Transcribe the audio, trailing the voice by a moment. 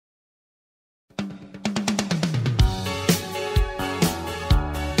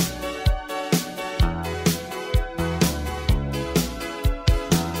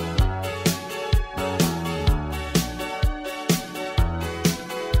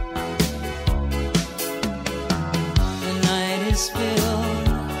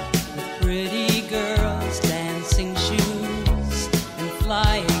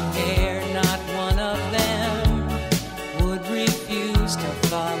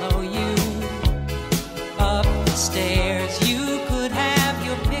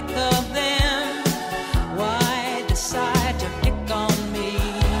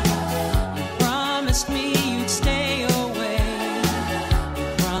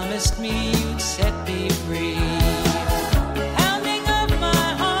promised me you'd set me free. Pounding of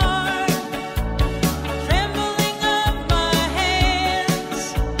my heart, trembling of my hands.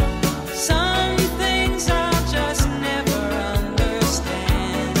 Some things I'll just never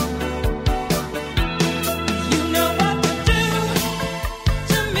understand. You know what to do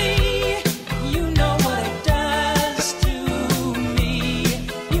to me. You know what it does to me.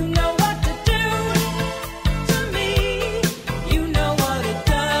 You know what to do to me. You know what it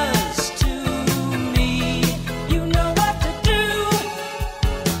does to me. You know what to do.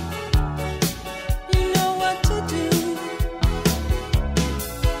 You know what to do.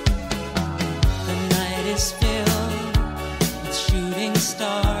 The night is filled with shooting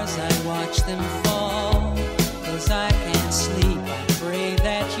stars. I watch them